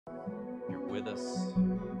You're with us.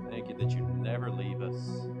 Thank you that you never leave us.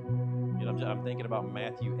 I'm thinking about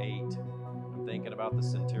Matthew 8. I'm thinking about the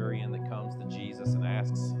centurion that comes to Jesus and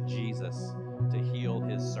asks Jesus to heal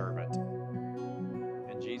his servant.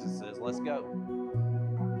 And Jesus says, let's go.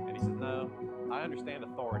 And he says, no, I understand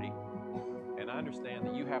authority, and I understand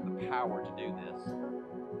that you have the power to do this.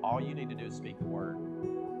 All you need to do is speak the word.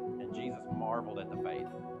 And Jesus marveled at the faith.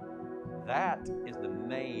 That is the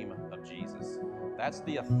name of Jesus. That's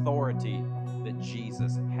the authority that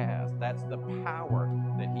Jesus has. That's the power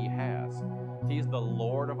that he has. He's the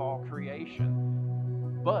Lord of all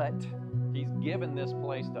creation. But he's given this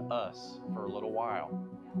place to us for a little while.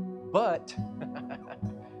 But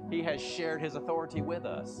he has shared his authority with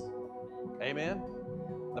us. Amen?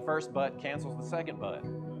 The first but cancels the second but.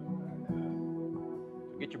 So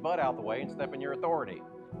get your butt out the way and step in your authority.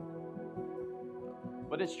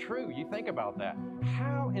 But it's true. You think about that.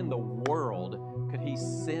 How in the world could he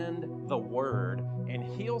send the word and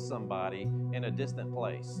heal somebody in a distant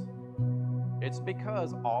place? It's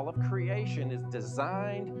because all of creation is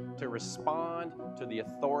designed to respond to the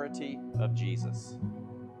authority of Jesus.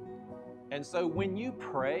 And so when you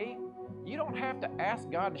pray, you don't have to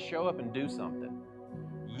ask God to show up and do something.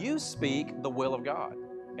 You speak the will of God.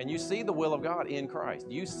 And you see the will of God in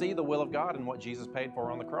Christ. You see the will of God in what Jesus paid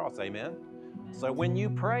for on the cross. Amen? So when you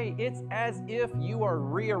pray, it's as if you are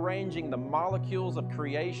rearranging the molecules of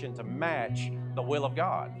creation to match the will of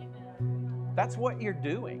God. That's what you're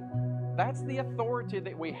doing. That's the authority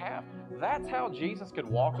that we have. That's how Jesus could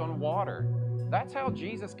walk on water. That's how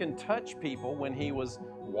Jesus can touch people when he was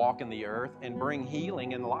walking the earth and bring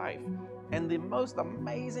healing and life. And the most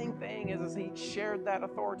amazing thing is he shared that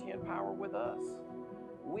authority and power with us.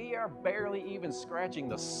 We are barely even scratching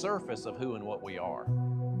the surface of who and what we are.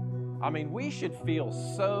 I mean, we should feel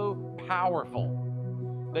so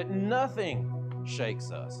powerful that nothing shakes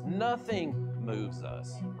us, nothing moves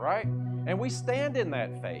us, right? And we stand in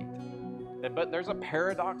that faith. But there's a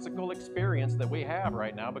paradoxical experience that we have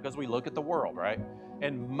right now because we look at the world, right?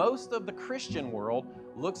 And most of the Christian world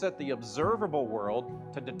looks at the observable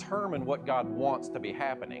world to determine what God wants to be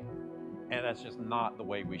happening. And that's just not the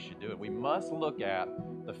way we should do it. We must look at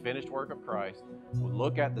the finished work of Christ,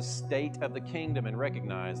 look at the state of the kingdom and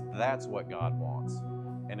recognize that's what God wants.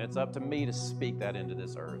 And it's up to me to speak that into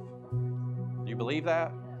this earth. Do you believe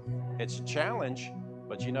that? It's a challenge,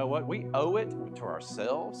 but you know what? We owe it to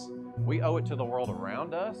ourselves. We owe it to the world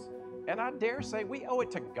around us. And I dare say we owe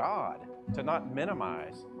it to God to not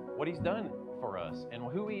minimize what he's done for us and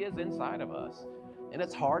who he is inside of us. And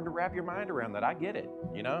it's hard to wrap your mind around that. I get it.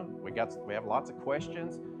 You know, we have lots of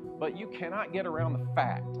questions, but you cannot get around the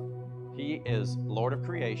fact he is Lord of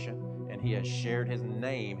creation and he has shared his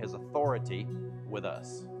name, his authority with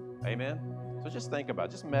us. Amen. So just think about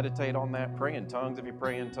it. Just meditate on that. Pray in tongues if you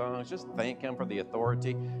pray in tongues. Just thank him for the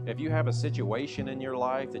authority. If you have a situation in your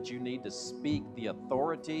life that you need to speak the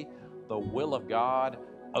authority, the will of God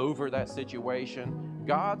over that situation,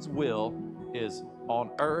 God's will is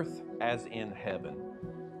on earth as in heaven.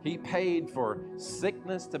 He paid for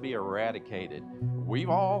sickness to be eradicated. We've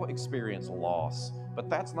all experienced loss, but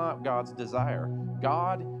that's not God's desire.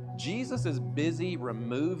 Jesus is busy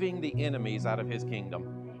removing the enemies out of his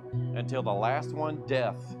kingdom until the last one,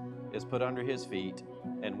 death, is put under his feet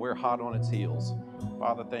and we're hot on its heels.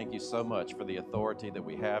 Father, thank you so much for the authority that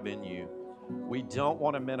we have in you. We don't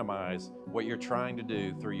want to minimize what you're trying to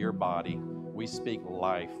do through your body. We speak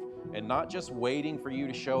life. And not just waiting for you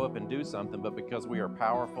to show up and do something, but because we are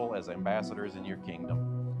powerful as ambassadors in your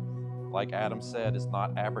kingdom. Like Adam said, it's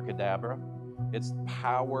not abracadabra, it's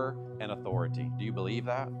power and authority. Do you believe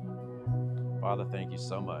that? Father, thank you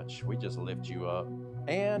so much. We just lift you up.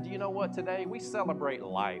 And you know what? Today we celebrate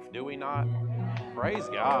life, do we not? Praise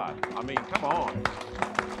God. I mean, come on.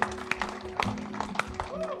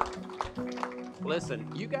 Listen,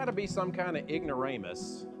 you got to be some kind of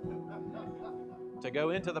ignoramus to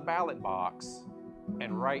go into the ballot box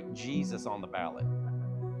and write Jesus on the ballot.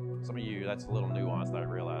 Some of you, that's a little nuanced, I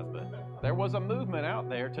realize, but there was a movement out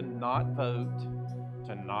there to not vote,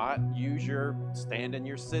 to not stand in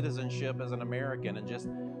your citizenship as an American and just,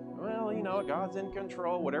 well, you know, God's in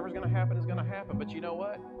control. Whatever's going to happen is going to happen. But you know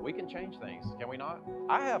what? We can change things, can we not?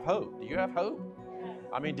 I have hope. Do you have hope?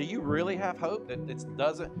 I mean, do you really have hope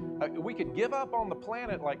that we could give up on the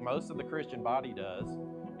planet like most of the Christian body does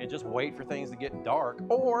and just wait for things to get dark,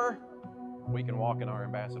 or we can walk in our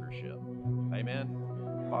ambassadorship. Amen.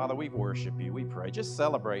 Father, we worship you. We pray. Just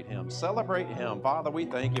celebrate him. Celebrate him. Father, we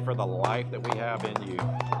thank you for the life that we have in you.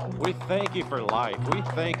 We thank you for life. We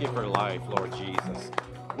thank you for life, Lord Jesus.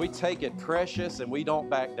 We take it precious and we don't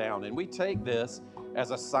back down. And we take this as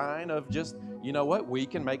a sign of just you know what? We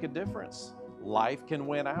can make a difference. Life can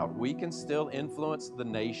win out. We can still influence the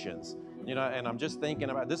nations. You know, and I'm just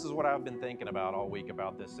thinking about, this is what I've been thinking about all week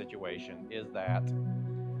about this situation, is that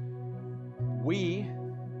we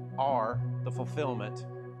are the fulfillment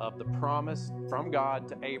of the promise from God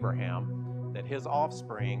to Abraham that his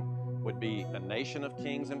offspring would be a nation of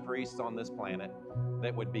kings and priests on this planet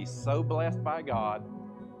that would be so blessed by God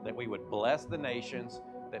that we would bless the nations,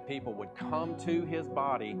 that people would come to his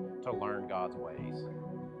body to learn God's ways.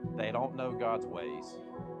 They don't know God's ways.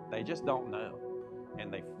 They just don't know.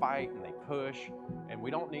 And they fight and they push. And we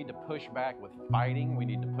don't need to push back with fighting. We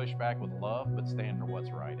need to push back with love, but stand for what's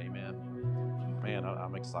right. Amen. Man,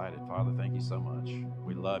 I'm excited. Father, thank you so much.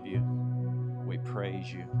 We love you. We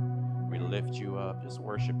praise you. We lift you up. Just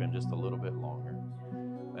worship him just a little bit longer.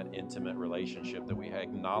 That intimate relationship that we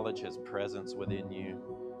acknowledge his presence within you.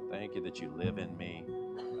 Thank you that you live in me.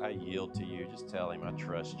 I yield to you. Just tell him I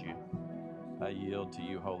trust you. I yield to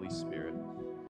you, Holy Spirit.